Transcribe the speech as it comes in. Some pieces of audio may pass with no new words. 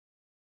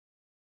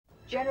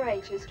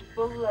Generators to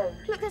full load.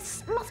 Look, there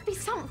must be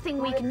something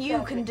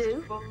you can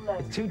do.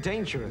 It's too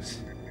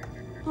dangerous.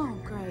 Oh,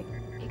 great.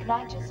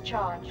 Igniters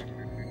charged.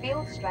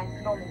 Field strength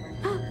nominal.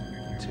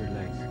 Too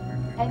late.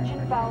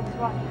 Engine valves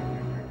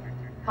running.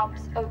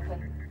 Pumps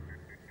open.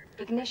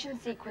 Ignition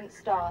sequence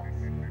starts.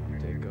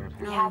 Dear God.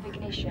 We have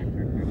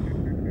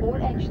ignition. All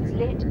engines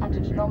lit and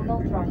at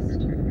nominal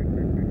thrust.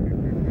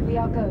 We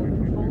are go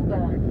for full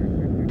burn.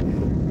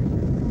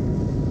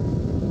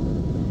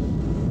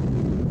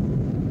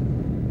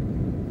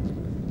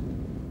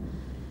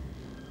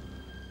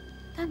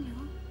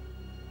 Daniel?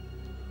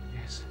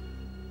 Yes.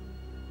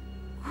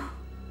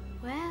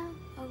 Where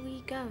are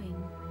we going,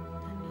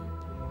 Daniel?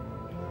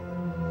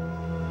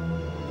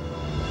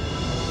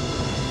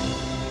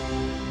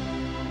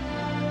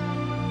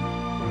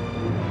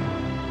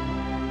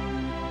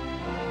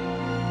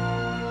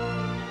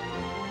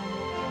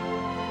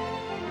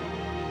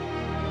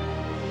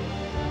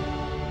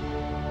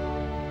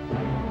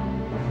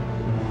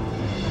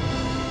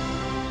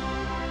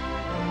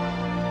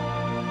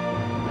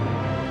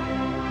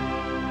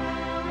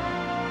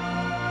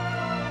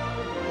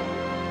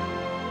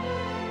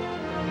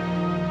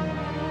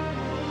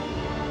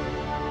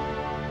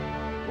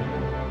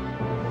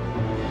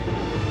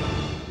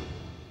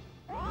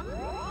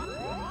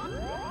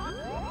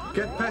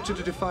 Get Petra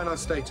to define our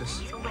status.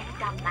 He's already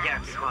done that. Yeah,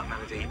 smart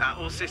melody.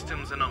 All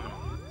systems are nominal.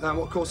 And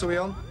what course are we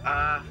on?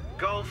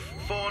 Golf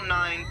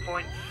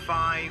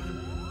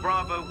 49.5,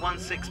 Bravo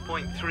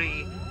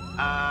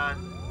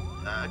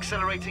 16.3,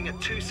 accelerating at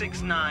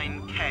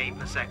 269k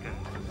per second,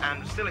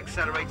 and still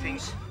accelerating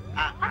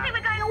at... I think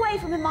we're going away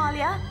from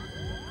Himalaya.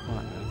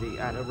 Smart melody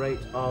at a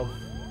rate of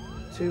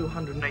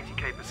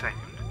 280k per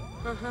second.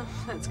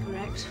 That's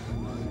correct.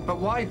 But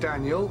why,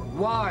 Daniel?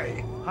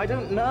 Why? I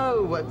don't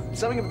know.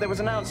 There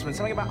was an announcement,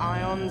 something about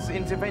Ion's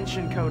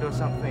intervention code or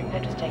something.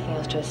 Petra's taking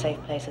us to a safe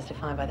place as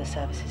defined by the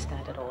service's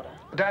standard order.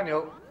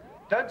 Daniel,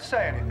 don't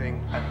say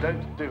anything and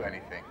don't do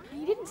anything.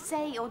 You didn't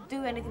say or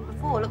do anything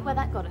before. Look where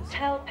that got us.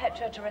 Tell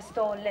Petra to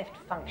restore lift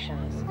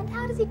functions. And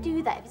how does he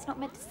do that if it's not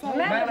meant to say?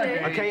 Melody!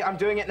 Okay, I'm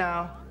doing it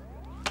now.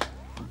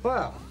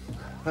 Well,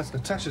 that's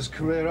Natasha's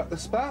career up the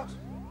spout.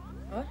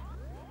 What?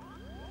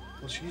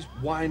 Well, she's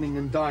whining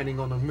and dining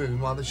on a moon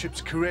while the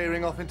ship's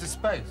careering off into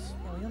space.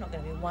 Well, you're not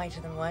going to be whiter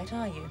than white,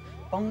 are you?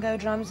 Bongo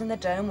drums in the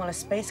dome while a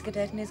space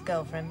cadet and his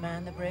girlfriend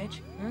man the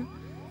bridge, huh?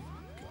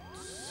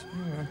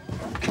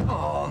 Come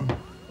on.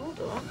 Hold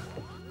on.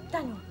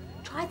 Daniel,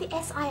 try the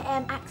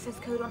SIM access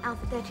code on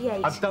Alpha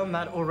 38. I've done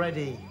that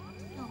already.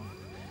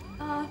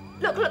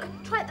 Look,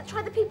 try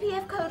the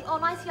PPF code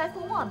on ICI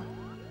 41.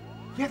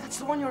 Yeah, that's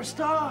the one. You're a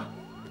star.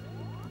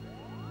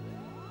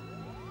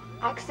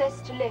 Access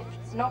to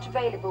lifts not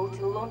available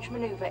till launch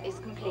maneuver is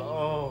complete.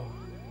 Oh.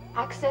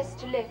 Access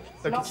to lifts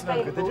Look, not it's no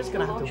good. They're available just till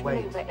gonna have launch to wait.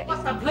 maneuver is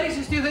What the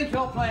places do you think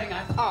you're playing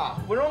at?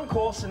 We're on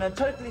course in a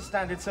totally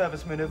standard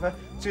service maneuver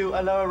to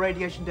a lower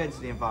radiation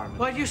density environment.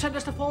 Why did you send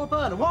us to full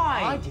burn?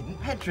 Why? I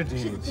didn't. Petra did.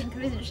 She's a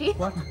tinker, isn't she?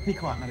 What? Be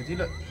quiet, Melody.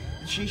 Look,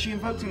 she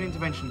invoked an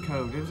intervention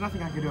code. There was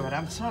nothing I could do about it.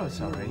 I'm so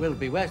sorry.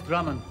 Wilby, where's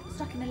Drummond?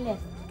 Stuck in a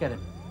lift. Get him.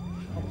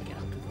 Oh, get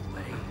out of the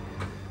way.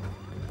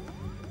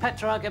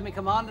 Petra, give me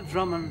Commander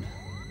Drummond.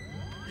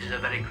 This is a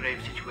very grave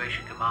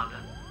situation, Commander.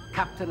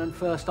 Captain and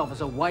first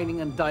officer whining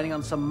and dining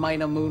on some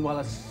minor moon while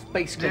a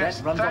space cadet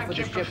runs off with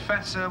the ship.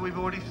 Professor. We've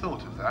already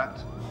thought of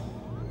that.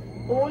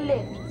 All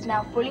lifts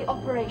now fully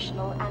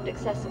operational and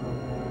accessible.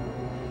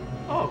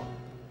 Oh,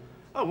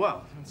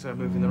 well, it's a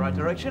move in the right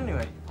direction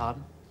anyway.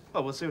 Pardon?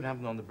 Well, we'll see what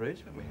happens on the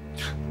bridge, won't we?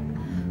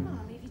 Well,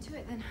 I'll leave you to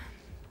it then.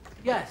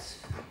 Yes.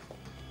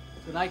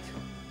 Good night.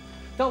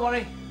 Don't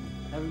worry.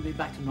 Everything will be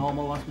back to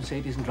normal once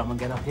Mercedes and Drummond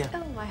get up here.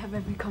 Oh, I have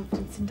every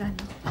confidence in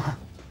Daniel.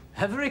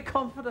 Every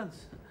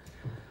confidence.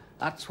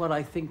 That's what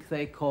I think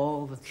they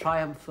call the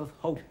triumph of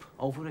hope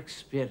over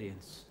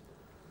experience.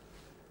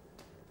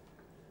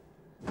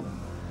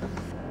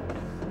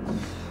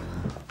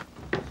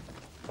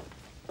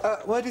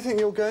 Where do you think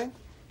you're going?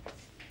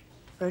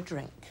 For a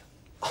drink.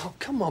 Oh,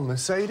 come on,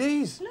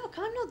 Mercedes. Look,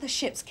 I'm not the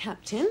ship's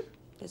captain.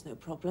 There's no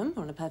problem.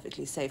 We're on a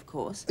perfectly safe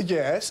course.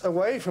 Yes,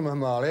 away from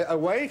Himalaya,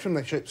 away from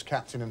the ship's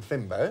captain and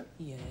Fimbo.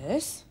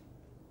 Yes.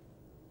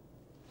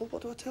 Well,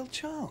 what do I tell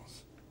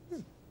Charles?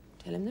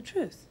 Tell him the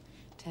truth.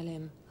 Tell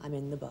him I'm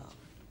in the bar.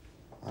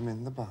 I'm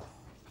in the bar.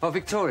 Oh,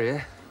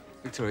 Victoria,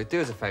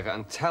 do us a favour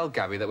and tell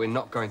Gabby that we're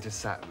not going to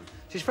Saturn.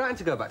 She's frightened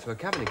to go back to her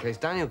cabin in case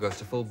Daniel goes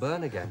to full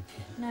burn again.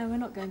 No, we're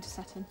not going to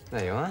Saturn.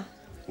 There you are.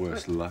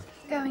 Worse luck.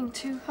 Going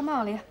to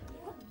Himalaya.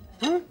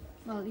 Huh?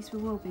 Well, at least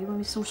we will be when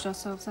we've sorted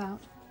ourselves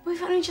out.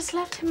 We've only just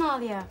left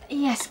Himalaya.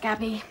 Yes,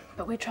 Gabby,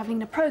 but we're travelling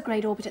in a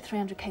prograde orbit at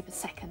 300k per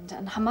second,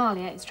 and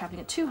Himalaya is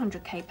travelling at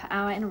 200k per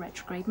hour in a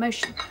retrograde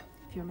motion.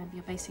 If you remember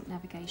your basic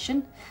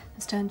navigation,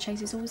 the stern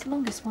chase is always the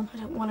longest one. I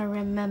don't want to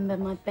remember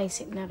my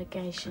basic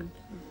navigation.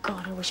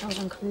 God, I wish I was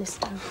on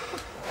Callisto.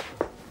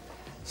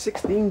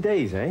 16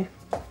 days, eh?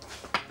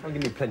 That'll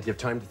give me plenty of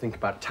time to think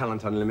about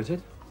Talent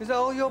Unlimited. Is that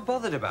all you're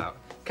bothered about?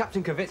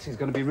 Captain Kavitsy's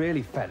going to be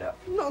really fed up.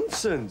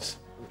 Nonsense!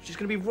 She's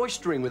going to be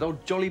roistering with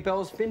old Jolly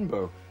Bell's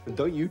Finbo. And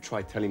don't you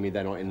try telling me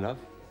they're not in love.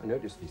 I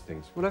noticed these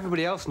things. Well,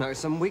 everybody else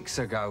noticed some weeks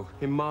ago.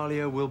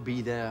 Himalaya will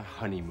be their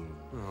honeymoon.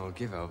 Oh,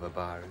 give over,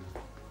 Byron.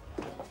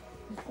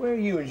 Where are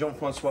you and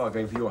Jean-Francois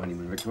going for your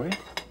honeymoon, Victoria?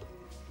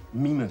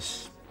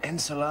 Mimas,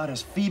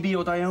 Enceladus, Phoebe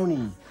or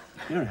Dione.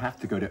 You don't have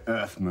to go to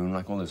Earth Moon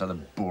like all those other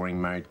boring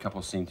married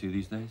couples seem to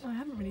these days. I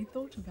haven't really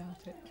thought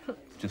about it.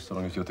 Just so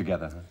long as you're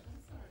together,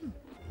 huh?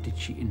 Did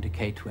she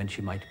indicate when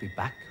she might be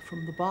back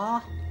from the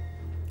bar?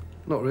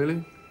 Not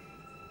really.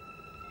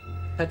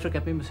 Petra,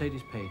 get me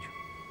Mercedes Page.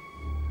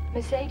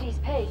 Mercedes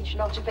Page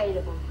not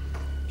available.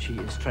 She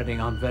is treading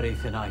on very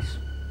thin ice.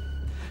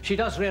 She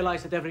does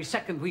realize that every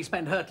second we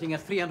spend hurtling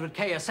at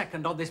 300k a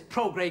second on this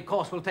prograde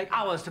course will take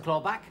hours to claw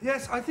back.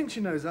 Yes, I think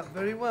she knows that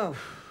very well.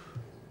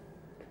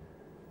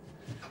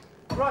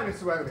 Right,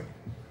 Mr. Weatherby.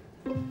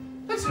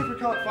 Let's see if we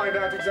can't find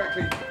out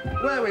exactly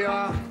where we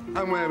are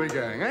and where we're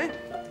going, eh?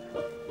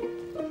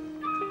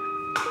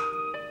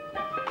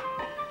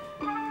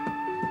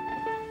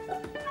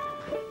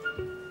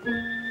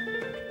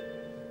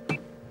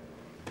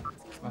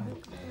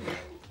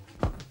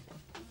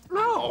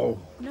 No!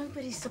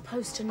 Nobody's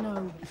supposed to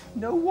know.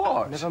 No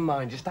what? Never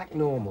mind, just act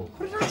normal.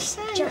 What did I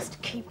say? Just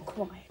keep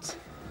quiet.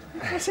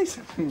 Did I say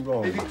something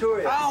wrong? Hey,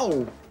 Victoria.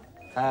 Ow!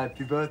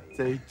 Happy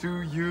birthday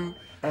to you.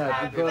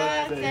 Happy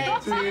birthday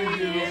to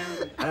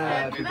you.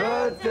 Happy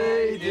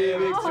birthday, dear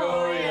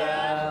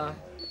Victoria.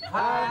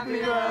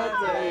 Happy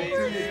birthday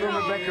to you. From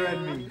Rebecca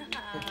and me.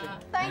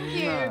 Thank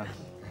you.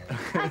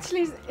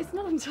 Actually, it's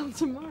not until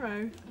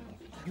tomorrow.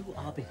 You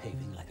are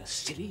behaving like a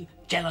silly,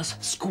 jealous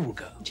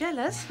schoolgirl.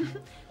 Jealous?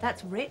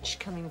 That's rich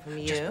coming from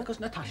you. Just because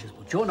Natasha's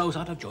put your nose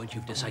out of joint,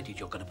 you've decided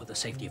you're going to put the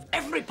safety of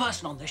every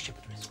person on this ship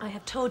at risk. I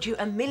have told you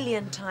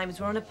 1,000,000 times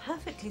we're on a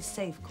perfectly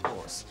safe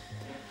course.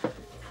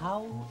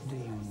 How do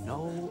you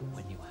know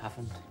when you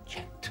haven't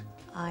checked?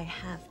 I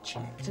have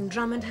checked, and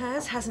Drummond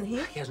hasn't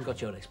he? He hasn't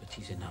got your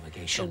expertise in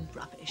navigation. Oh,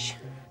 rubbish.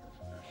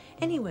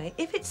 Anyway,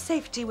 if it's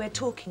safety we're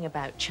talking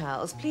about,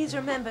 Charles, please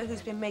remember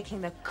who's been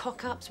making the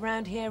cock-ups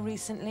round here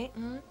recently.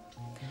 Well,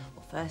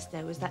 first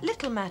there was that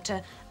little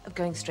matter of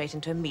going straight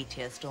into a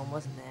meteor storm,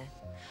 wasn't there?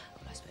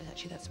 Well, I suppose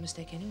actually that's a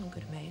mistake anyone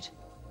could have made.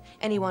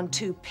 Anyone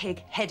too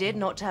pig-headed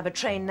not to have a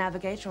trained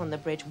navigator on the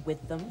bridge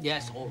with them.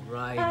 Yes, all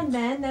right. And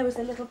then there was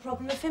the little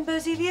problem of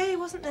Fimbo's EVA,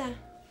 wasn't there?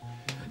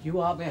 You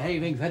are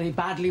behaving very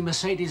badly,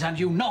 Mercedes, and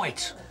you know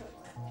it.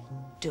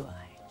 Do I?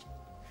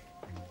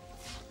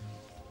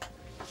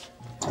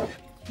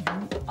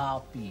 You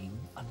are being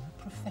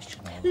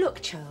unprofessional.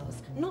 Look,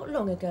 Charles, not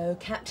long ago,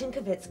 Captain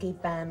Kavitsky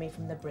banned me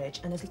from the bridge,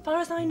 and as far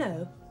as I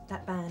know,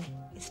 that ban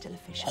is still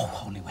official.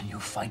 Oh, only when you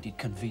find it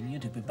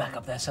convenient. You've been back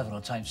up there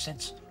several times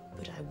since.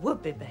 But I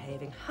would be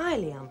behaving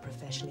highly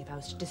unprofessionally if I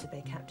was to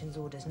disobey Captain's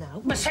orders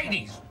now.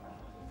 Mercedes!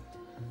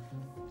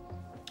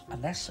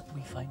 Unless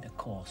we find a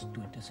course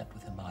to intercept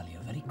with Himalaya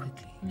very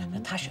quickly,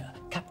 Natasha,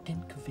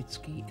 Captain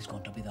Kavitsky is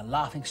going to be the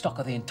laughing stock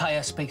of the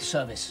entire space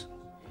service.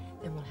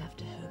 Then we'll have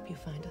to hope you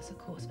find us a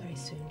course very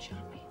soon, shan't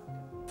we?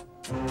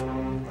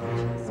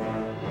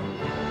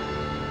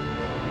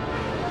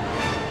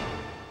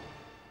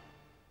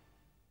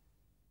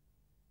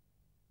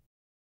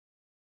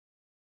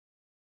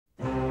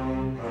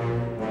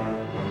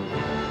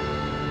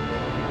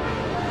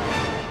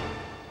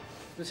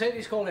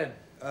 Mercedes, call in.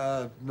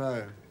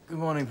 No. Good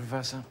morning,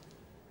 Professor.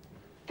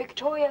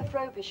 Victoria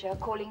Frobisher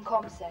calling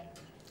Comsen.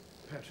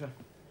 Petra.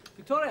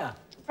 Victoria.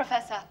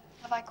 Professor,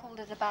 have I called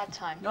at a bad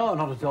time? No,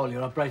 not at all.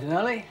 You're up bright and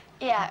early.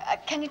 Yeah,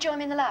 can you join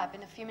me in the lab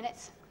in a few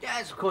minutes?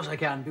 Yes, of course I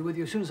can. Be with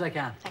you as soon as I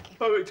can. Thank you.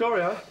 Oh,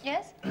 Victoria.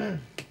 Yes?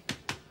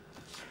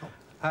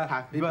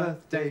 Happy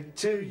birthday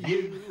to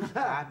you.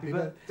 Happy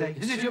birthday.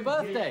 Is it your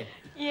birthday?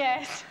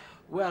 Yes.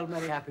 Well,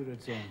 many happy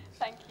returns.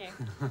 Thank you.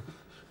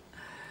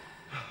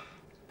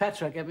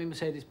 Petra, get me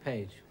Mercedes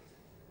Page.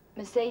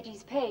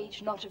 Mercedes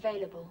Page not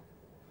available.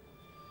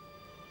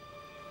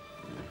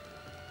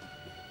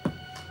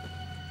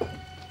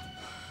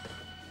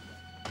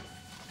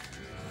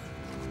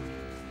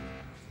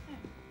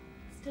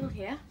 Still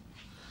here?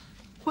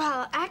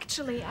 Well,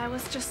 actually, I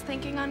was just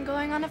thinking on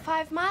going on a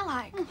 5-mile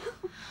hike.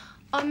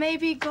 Or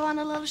maybe go on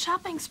a little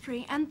shopping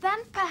spree, and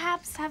then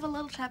perhaps have a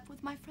little chat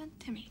with my friend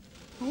Timmy.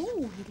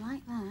 Oh, he'd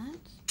like that.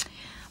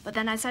 But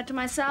then I said to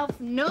myself,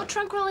 no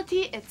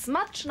tranquility, it's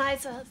much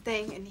nicer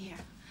staying in here.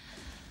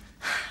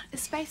 A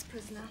space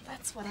prisoner,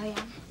 that's what I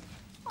am.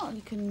 Well,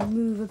 you can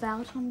move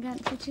about on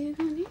Gantry too,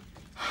 can't you?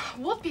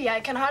 Whoopee, I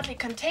can hardly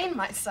contain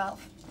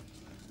myself.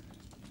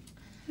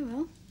 Oh,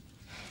 well.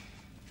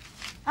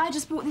 I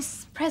just brought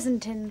this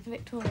present in for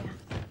Victoria.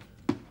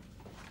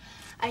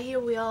 I hear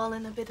we're all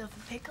in a bit of a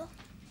pickle.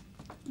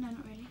 No,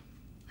 not really.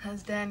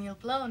 Has Daniel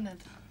blown it?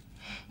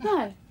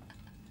 No.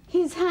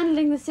 He's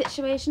handling the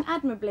situation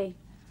admirably.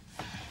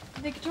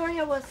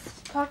 Victoria was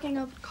talking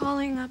of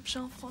calling up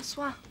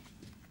Jean-Francois.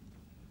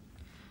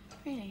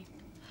 Really?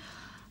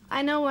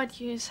 I know what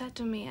you said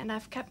to me, and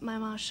I've kept my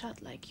mouth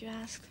shut like you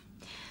asked.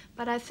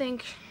 But I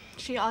think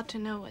she ought to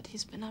know what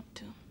he's been up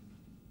to.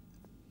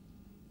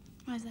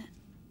 Why is that?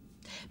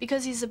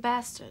 Because he's a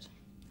bastard.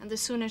 And the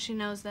sooner she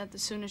knows that, the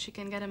sooner she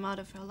can get him out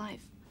of her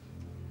life.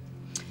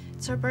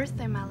 It's her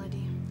birthday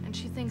melody, and And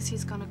she thinks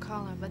he's gonna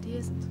call her, but he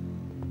isn't.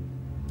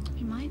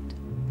 He might.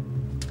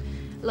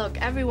 Look,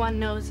 everyone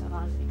knows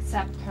about it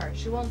except her.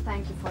 She won't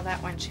thank you for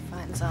that when she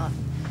finds out.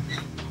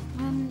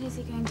 When is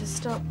he going to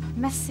stop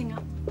messing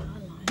up our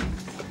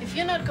lives? If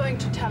you're not going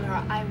to tell her,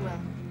 I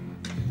will.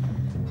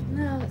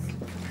 Now let's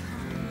look for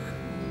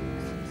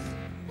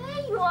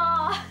There you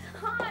are!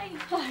 Hi!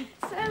 Hi.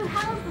 So,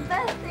 how's the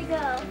birthday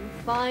girl?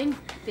 Fine.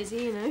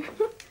 Busy, you know.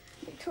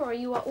 Victoria,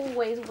 you are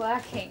always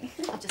working.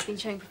 I've just been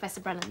showing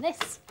Professor Brennan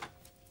this.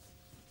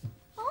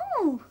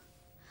 Oh,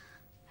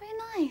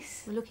 very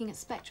nice. We're looking at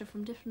spectra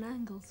from different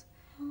angles.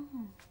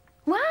 Oh.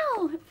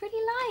 Wow, pretty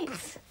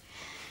lights.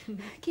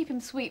 Keep him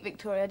sweet,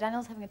 Victoria.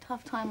 Daniel's having a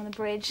tough time on the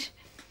bridge.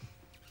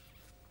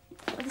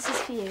 Well, this is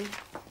for you.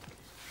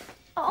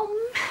 Oh,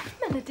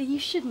 Melody, you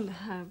shouldn't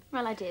have.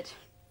 Well, I did.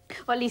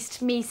 Or at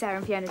least me, Sarah,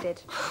 and Fiona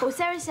did. Well,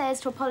 Sarah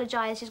says to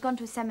apologise. She's gone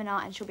to a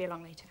seminar and she'll be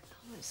along later.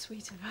 Oh, that's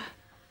sweet of her.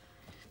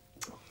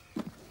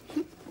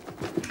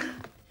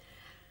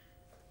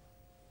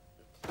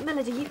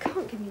 Melody, you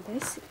can't give me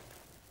this.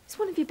 It's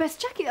one of your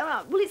best jackets.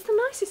 Well, it's the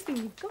nicest thing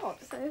you've got,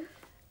 so...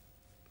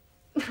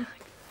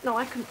 No,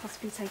 I couldn't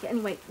possibly take it.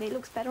 Anyway, it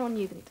looks better on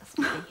you than it does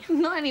on me.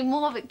 Not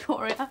anymore,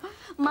 Victoria.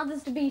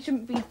 Mothers-to-be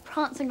shouldn't be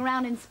prancing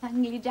around in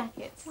spangly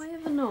jackets. Why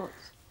ever not?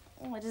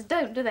 Oh, I just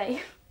don't, do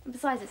they? And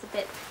besides, it's a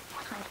bit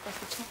high across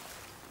the chest.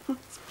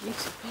 It's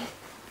beautiful.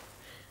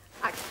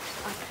 I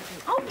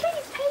couldn't. Oh,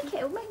 please take it.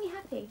 It'll make me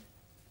happy.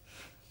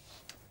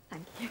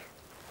 Thank you.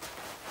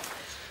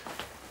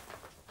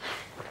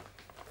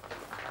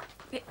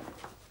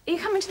 Are you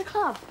coming to the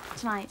club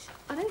tonight?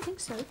 I don't think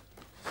so.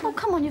 Oh,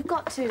 come on, you've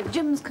got to.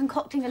 Jim's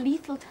concocting a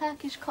lethal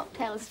Turkish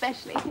cocktail,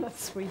 especially.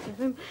 That's sweet of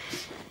him.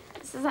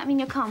 So does that mean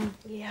you'll come?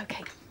 Yeah,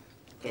 okay.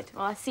 Good.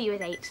 Well, I'll see you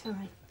at 8. All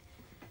right.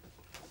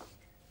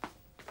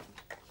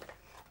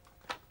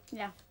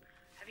 Yeah.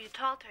 Have you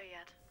told her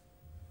yet?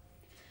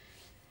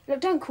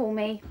 Look, don't call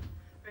me.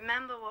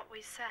 Remember what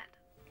we said.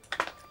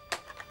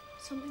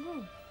 Something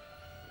wrong?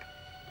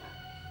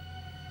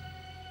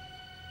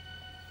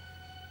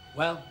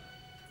 Well?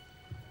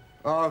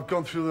 Oh, I've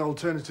gone through the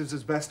alternatives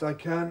as best I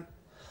can.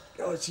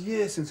 Oh, it's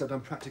years since I've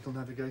done practical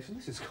navigation.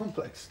 This is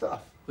complex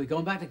stuff. We're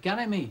going back to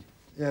Ganymede.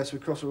 Yes, we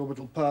cross our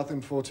orbital path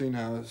in 14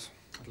 hours.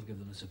 That'll give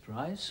them a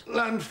surprise.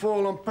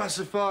 Landfall on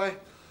Pacify.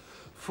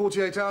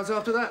 48 hours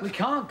after that. We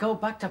can't go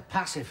back to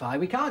Pacify.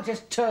 We can't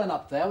just turn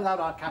up there without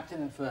our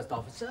captain and first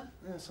officer.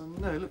 Yes, I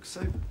know. It looks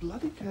so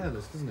bloody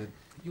careless, doesn't it?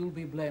 You'll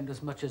be blamed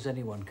as much as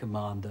anyone,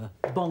 Commander.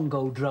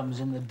 Bongo drums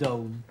in the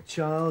dome.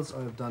 Charles,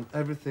 I have done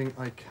everything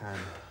I can.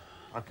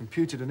 I've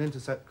computed an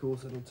intercept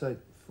course that'll take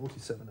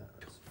 47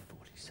 hours.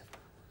 47?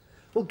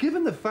 Well,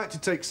 given the fact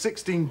it takes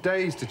 16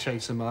 days to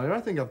chase Amalia,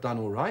 I think I've done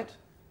all right.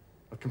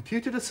 I've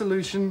computed a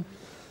solution,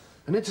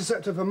 an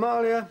intercept of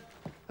Amalia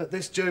at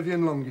this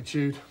Jovian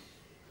longitude.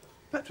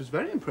 Petra's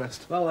very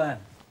impressed. Well, then.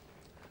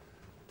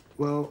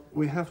 Well,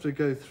 we have to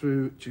go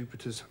through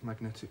Jupiter's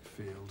magnetic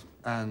field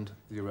and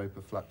the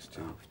Europa flux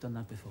tube. We've done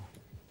that before.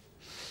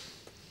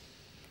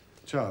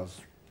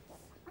 Charles,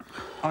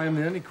 I am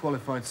the only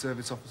qualified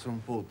service officer on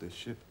board this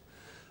ship.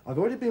 I've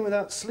already been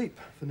without sleep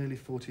for nearly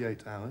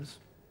 48 hours.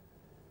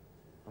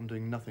 I'm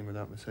doing nothing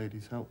without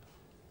Mercedes' help.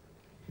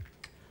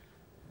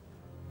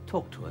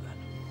 Talk to her,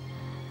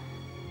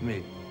 then.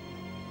 Me?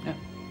 Yeah.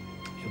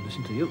 She'll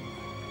listen to you.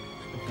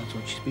 That's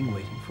what she's been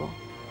waiting for.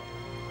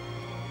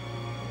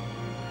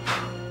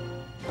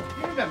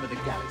 You remember the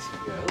Galaxy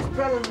Girls?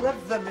 Brennan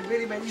loved them. They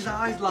really made his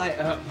eyes light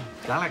up.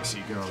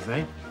 Galaxy Girls,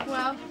 eh?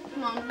 Well,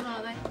 come on, what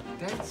are they?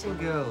 Dancing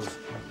girls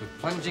with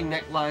plunging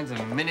necklines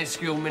and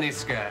minuscule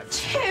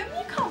miniskirts. Jim,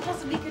 you can't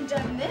possibly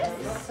condone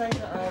this. Not saying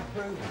that I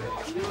approve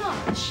of it.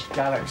 Much.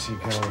 Galaxy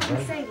Girls, eh?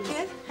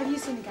 Mercedes, have you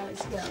seen the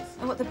Galaxy Girls?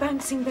 Oh, what, the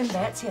bouncing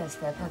bimbettes? Yes,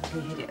 they're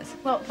perfectly hideous.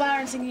 Well,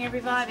 Byron's thinking of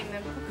reviving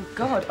them. Good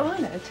God. Oh, I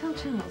know. Tell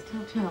Charles.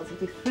 He'll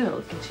be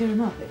thrilled. Can cheer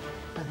him up if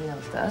nothing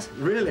else does.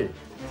 Really? Do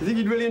you think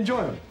you'd really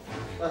enjoy them?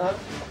 God,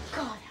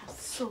 how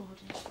sordid.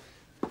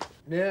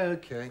 Yeah,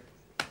 OK.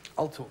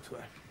 I'll talk to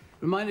her.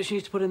 Remind her she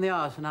needs to put in the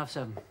hours for half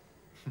 7.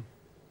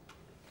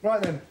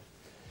 Right, then.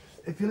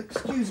 If you'll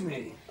excuse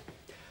me.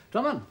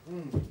 Drummond,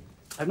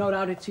 I've no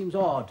doubt it seems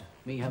odd,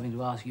 me having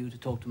to ask you to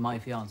talk to my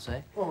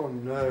fiancée. Oh,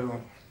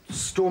 no.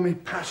 Stormy,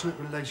 passionate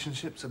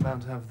relationships are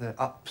bound to have their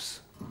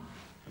ups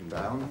and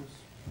downs.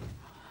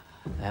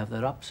 They have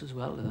their ups as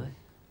well, do they?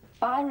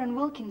 Byron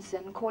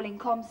Wilkinson calling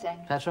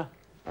ComSec. Petra?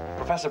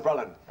 Professor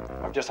Brullen,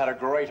 I've just had a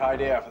great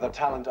idea for the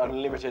Talent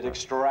Unlimited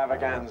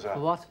extravaganza. For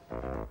what?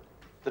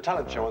 The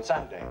talent show on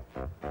Saturday.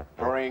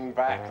 Bring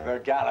back the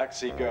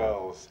Galaxy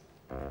Girls.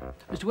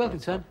 Mr.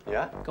 Wilkinson?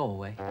 Yeah? Go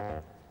away.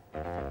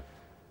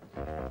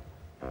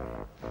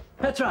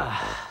 Petra,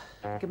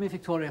 give me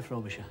Victoria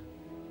Frobisher.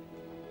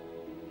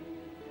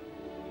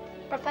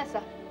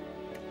 Professor.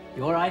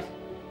 You all right?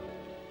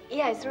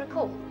 Yeah, is there a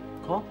call?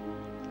 Call?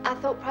 I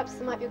thought perhaps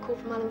there might be a call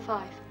from Alan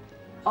 5.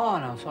 Oh,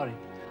 no, sorry.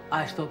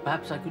 I thought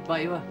perhaps I could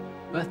buy you a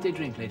birthday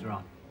drink later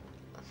on.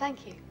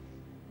 Thank you.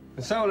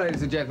 So,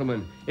 ladies and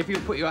gentlemen, if you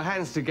put your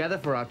hands together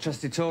for our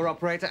trusty tour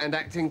operator and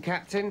acting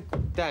captain,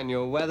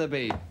 Daniel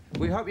Weatherby.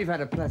 We hope you've had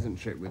a pleasant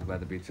trip with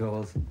Weatherby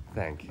Tools.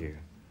 Thank you.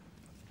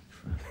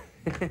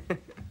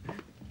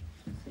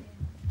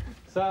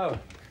 So,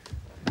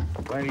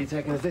 where are you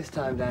taking us this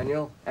time,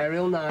 Daniel?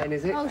 Aerial 9,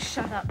 is it? Oh,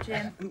 shut up,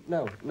 Jim.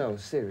 No,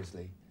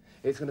 seriously.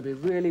 It's going to be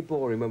really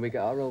boring when we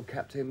get our old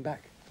captain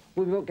back.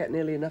 We won't get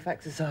nearly enough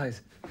exercise.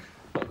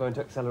 Not going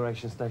to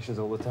acceleration stations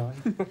all the time.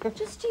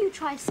 Just you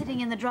try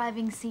sitting in the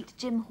driving seat,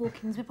 Jim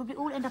Hawkins. We'll probably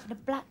all end up in a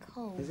black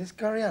hole. Is this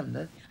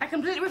coriander? I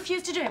completely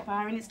refuse to do it,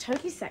 Byron. It's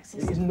totally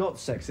sexist. It's not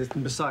sexist,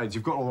 and besides,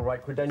 you've got all the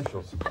right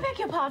credentials. I beg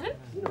your pardon?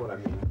 You know what I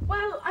mean.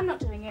 Well, I'm not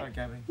doing it. Right,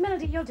 Gabby.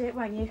 Melody, you'll do it,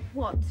 won't you?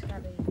 What,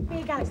 Gabby?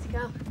 Be a galaxy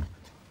girl.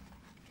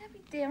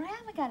 Gabby, dear, I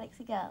am a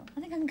galaxy girl.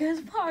 I think I can go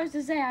as far as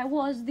to say I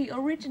was the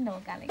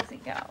original galaxy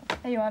girl.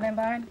 There you are then,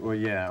 Byron. Well,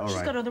 yeah, all right.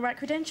 She's got all the right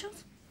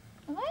credentials.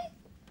 Have I?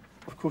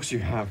 Of course you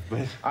have,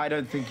 but... I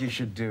don't think you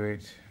should do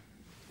it.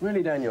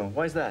 Really, Daniel?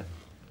 Why's that?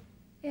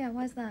 Yeah,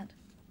 why's that?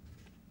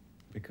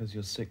 Because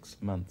you're 6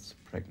 months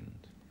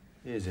pregnant.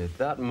 Is it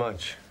that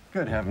much?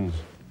 Good heavens.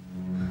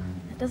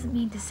 That doesn't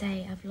mean to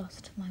say I've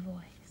lost my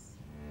voice.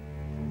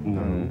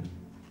 No.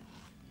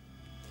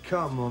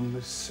 Come on,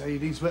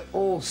 Mercedes. We're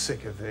all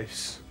sick of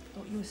this.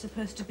 Thought you were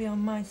supposed to be on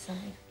my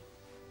side.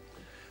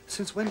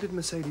 Since when did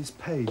Mercedes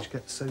Page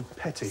get so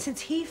petty? Since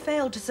he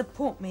failed to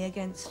support me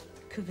against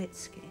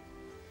Kvitsky.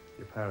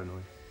 You're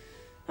paranoid.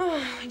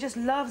 Oh, he just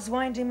loves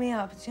winding me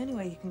up. It's the only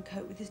way you can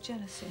cope with his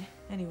jealousy.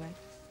 Anyway,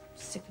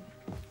 sick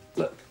of it.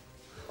 Look,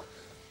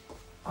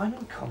 I'm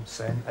in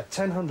Compsen at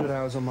 1000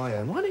 hours on my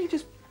own. Why don't you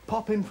just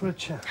pop in for a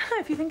chat?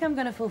 If you think I'm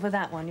going to fall for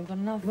that one, you've got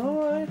enough.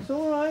 All right, it's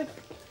all right.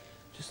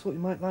 Just thought you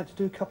might like to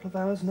do a couple of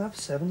hours and have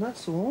 7,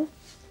 that's all.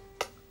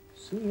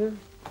 See you.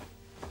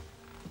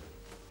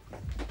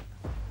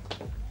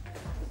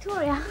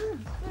 Victoria.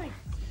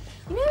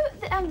 You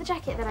know the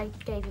jacket that I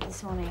gave you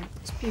this morning?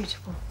 It's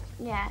beautiful.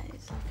 Yeah,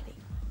 it's lovely.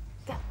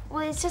 Yeah,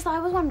 well, it's just I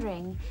was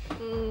wondering.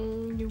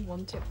 You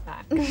want it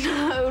back?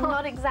 No,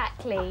 not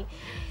exactly.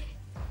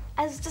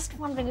 I was just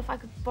wondering if I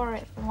could borrow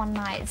it for one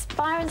night. It's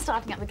Byron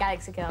starting up the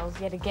Galaxy Girls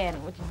yet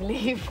again, would you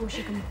believe? Of course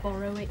you can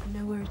borrow it. You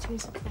know where it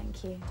is.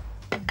 Thank you.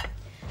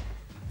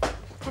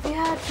 Have you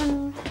heard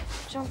from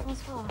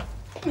Jean-Francois?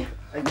 Hey,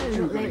 No,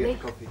 not lately.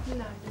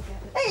 No,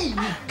 Hey, you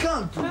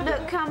can't do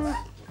that. Look,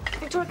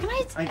 Victoria,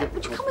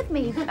 would you come with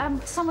me?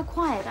 Somewhere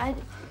quiet. I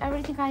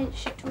really think I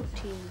should talk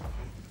to you.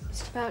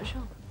 Just about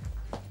Jean.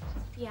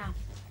 Yeah.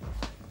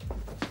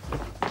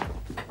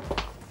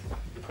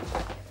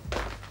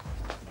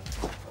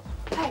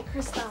 Hey,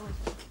 Christelle.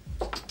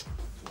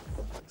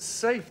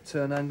 Safe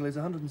turn angle is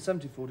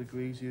 174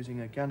 degrees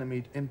using a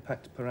Ganymede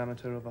impact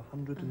parameter of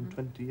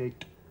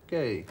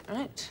 128K.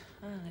 Right.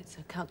 Well, it's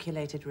a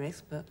calculated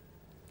risk, but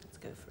let's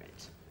go for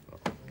it. Oh,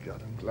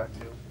 God, I'm glad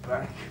you're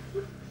back.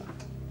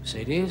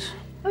 Mercedes?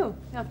 Oh,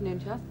 good afternoon,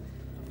 Chad.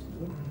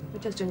 We're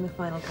just doing the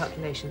final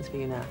calculations for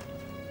you now.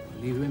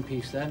 I'll leave you in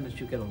peace then, let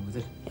you get on with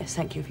it. Yes,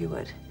 thank you if you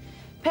would.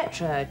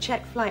 Petra,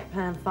 check flight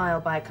plan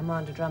file by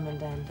Commander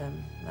Drummond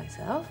and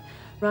myself.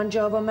 Run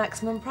job on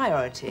maximum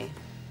priority.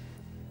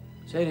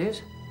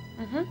 Mercedes?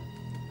 Mm-hmm.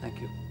 Thank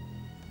you.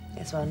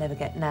 Yes, well, I'll never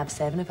get NAV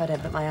 7 if I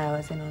don't put my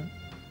hours in on.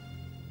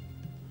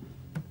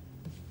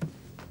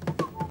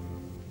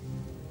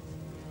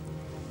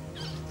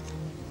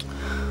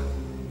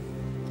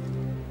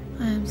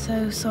 I am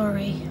so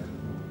sorry.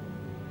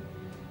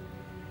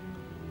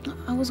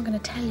 I wasn't going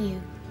to tell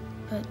you,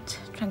 but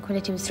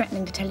Tranquility was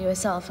threatening to tell you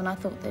herself, and I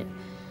thought that...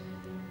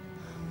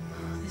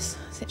 This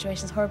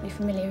situation's horribly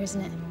familiar,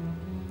 isn't it?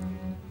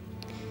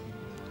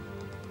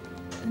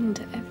 And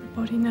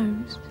everybody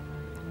knows?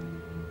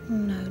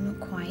 No, not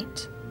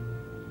quite.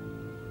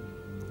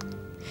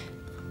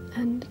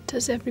 And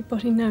does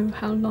everybody know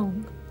how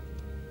long?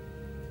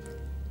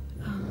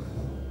 Oh,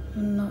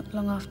 not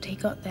long after he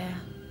got there,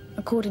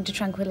 according to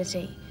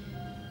Tranquility.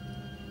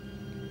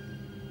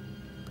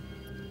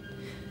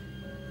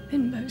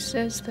 Bimbo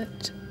says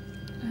that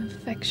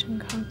affection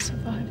can't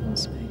survive in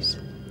space.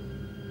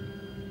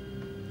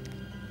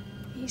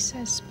 He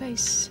says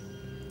space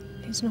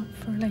is not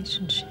for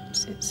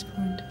relationships, it's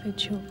for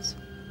individuals.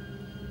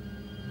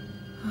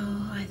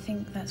 Oh, I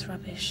think that's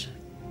rubbish.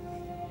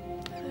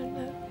 I don't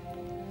know.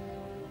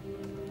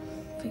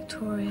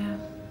 Victoria,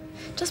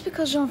 just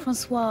because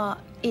Jean-Francois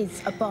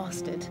is a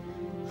bastard.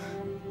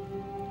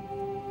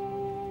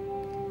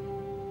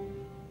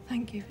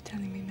 Thank you for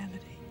telling me, Melody.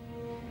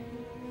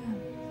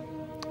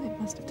 It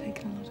must have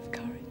taken a lot of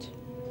courage.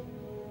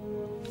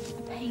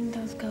 The pain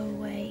does go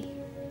away,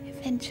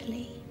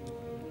 eventually.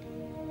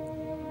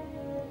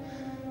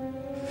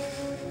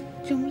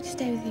 Do you want me to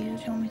stay with you, or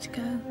do you want me to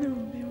go? It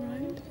will be all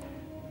right.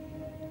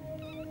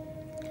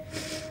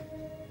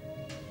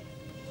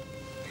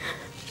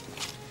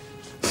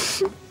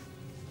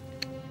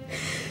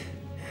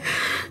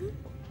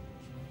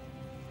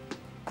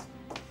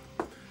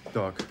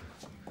 Doc, the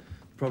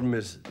problem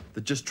is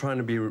that just trying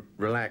to be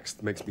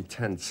relaxed makes me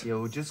tense.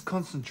 Yo, just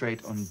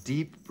concentrate on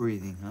deep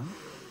breathing, huh?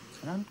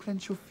 And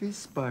unclench your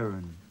fists,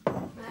 Byron.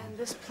 Man,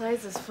 this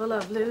place is full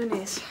of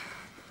loonies.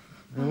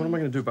 Now, what am I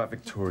going to do about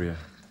Victoria?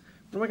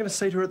 What am I going to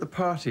say to her at the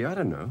party? I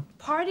don't know.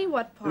 Party?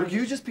 What party? Look,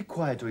 you just be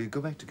quiet or you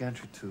go back to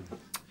Gantry too.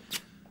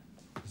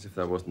 As if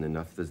that wasn't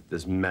enough,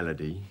 there's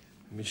Melody.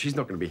 I mean, she's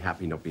not going to be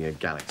happy not being a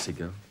Galaxy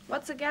girl.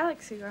 What's a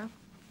Galaxy girl?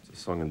 It's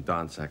a song and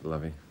dance act,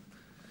 Lovey.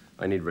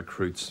 I need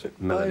recruits.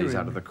 Melody's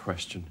Byron, out of the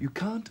question. You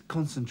can't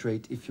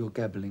concentrate if you're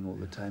gabbling all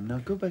the time. Now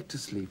go back to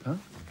sleep, huh?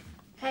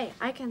 Hey,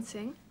 I can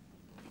sing.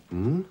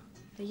 Hmm?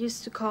 They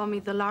used to call me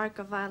the Lark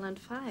of Island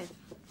 5.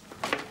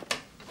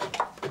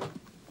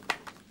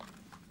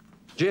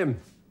 Jim.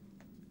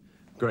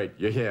 Great,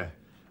 you're here.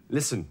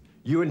 Listen,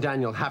 you and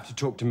Daniel have to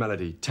talk to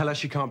Melody. Tell her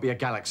she can't be a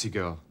Galaxy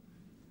girl.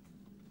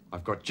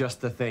 I've got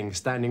just the thing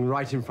standing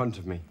right in front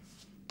of me.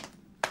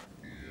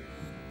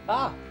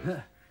 Ah,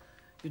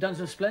 you've done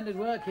some splendid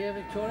work here,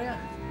 Victoria.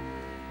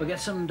 We'll get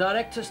some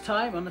director's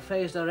time on the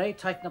phased array,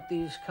 tighten up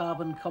these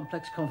carbon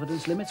complex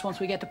confidence limits once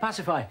we get to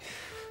pacify.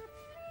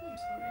 I'm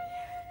sorry.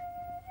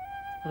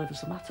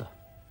 Whatever's the matter?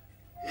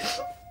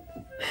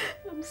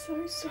 I'm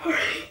so sorry.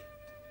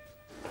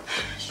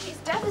 She's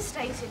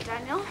devastated,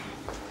 Daniel.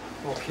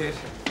 Poor kid.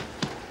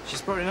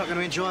 She's probably not going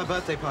to enjoy her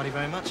birthday party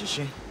very much, is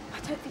she? I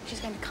don't think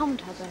she's going to come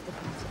to her birthday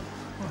party.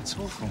 Oh, it's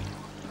awful.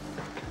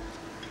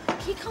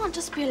 He can't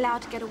just be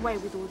allowed to get away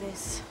with all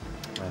this.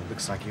 Well, it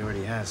looks like he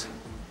already has.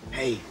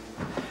 Hey,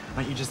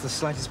 aren't you just the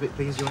slightest bit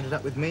pleased you ended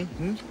up with me?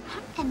 Hmm? I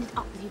haven't ended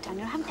up with you,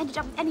 Daniel. I haven't ended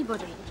up with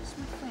anybody. You're just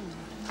my friend.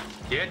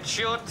 Get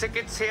your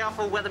tickets here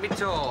for Weatherby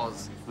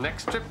Tours.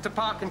 Next trip to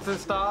Parkinson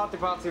Star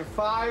departs in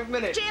 5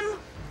 minutes. Jim,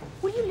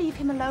 will you leave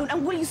him alone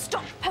and will you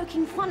stop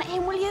poking fun at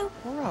him, will you?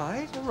 All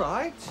right, all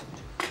right.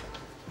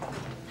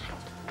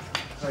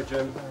 Hi,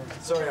 Jim.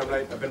 Sorry I'm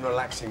late. I've been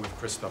relaxing with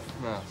Christoph.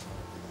 No.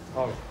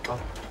 Oh,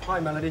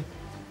 hi, Melody.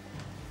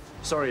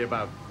 Sorry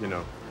about, you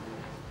know.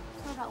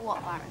 What about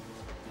what, Byron?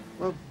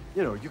 Well,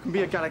 you know, you can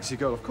be a Galaxy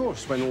girl, of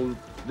course, when all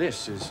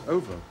this is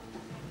over.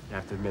 You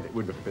have to admit it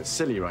would look a bit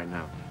silly right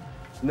now.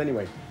 And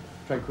anyway,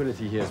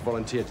 Tranquility here has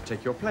volunteered to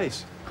take your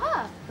place.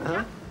 Her?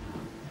 Huh?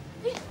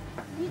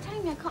 Are you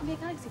telling me I can't be a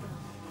Galaxy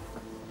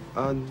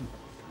girl?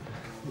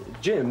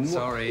 Jim...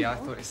 Sorry, I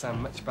thought it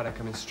sounded much better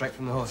coming straight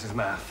from the horse's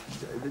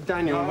mouth.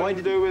 Daniel, why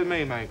did you do it with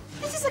me, mate?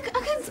 This is a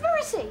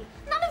conspiracy.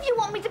 None of you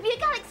want me to be a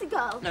Galaxy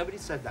girl. Nobody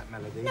said that,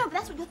 Melody. No, but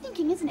that's what you're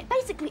thinking, isn't it?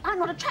 Basically, I'm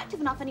not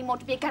attractive enough anymore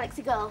to be a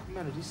Galaxy girl.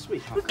 Melody,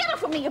 sweetheart. Get off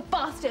from me, you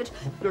bastard!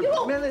 Look,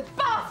 You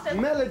bastard!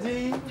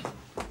 Melody!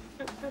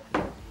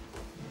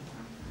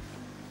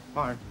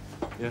 Byron.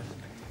 Yeah?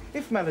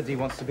 If Melody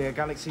wants to be a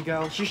Galaxy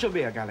girl, she should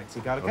be a Galaxy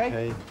girl, okay?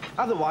 Okay.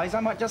 Otherwise, I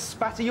might just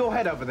spatter your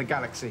head over the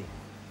galaxy.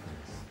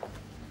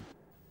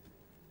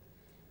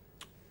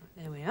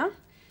 There we are.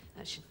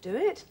 That should do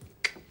it.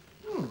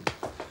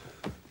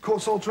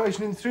 Course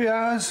alteration in 3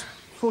 hours,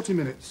 40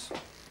 minutes.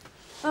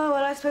 Oh,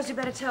 well, I suppose you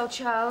better tell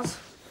Charles.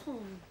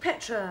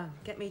 Petra,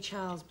 get me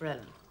Charles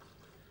Brellan.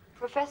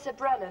 Professor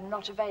Brellan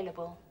not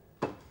available.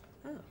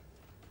 Oh,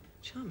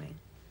 charming.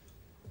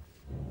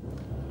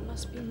 It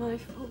must be my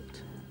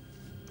fault.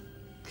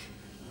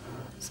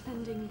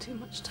 Spending too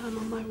much time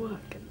on my work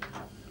and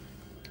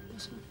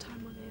not enough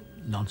time on him.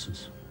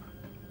 Nonsense.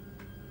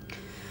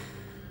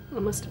 I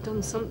must have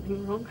done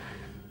something wrong.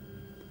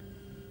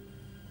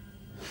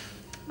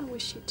 I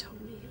wish you'd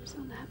told me he was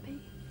unhappy.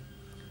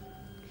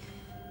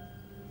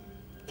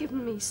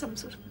 Given me some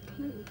sort of a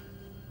clue.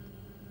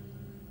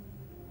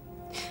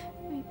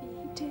 Maybe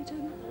he did,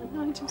 and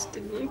I just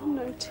didn't even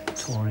notice.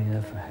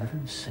 Victoria, for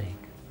heaven's sake.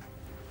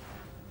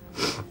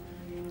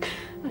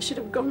 I should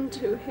have gone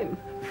to him.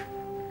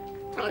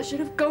 I should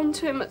have gone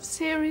to him at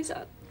series.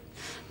 I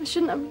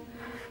shouldn't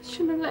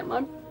have let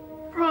my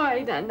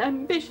pride and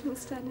ambition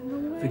stand in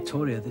the way.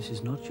 Victoria, this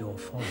is not your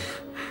fault.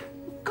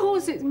 Of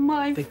course it's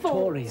my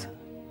Victoria. fault.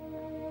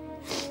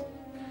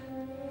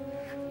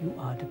 You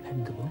are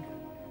dependable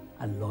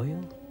and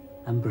loyal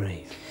and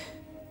brave.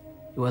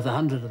 You're worth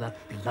 100 of that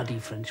bloody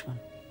Frenchman.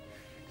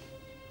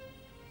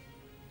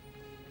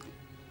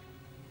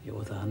 You're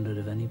worth 100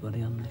 of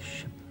anybody on this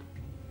ship.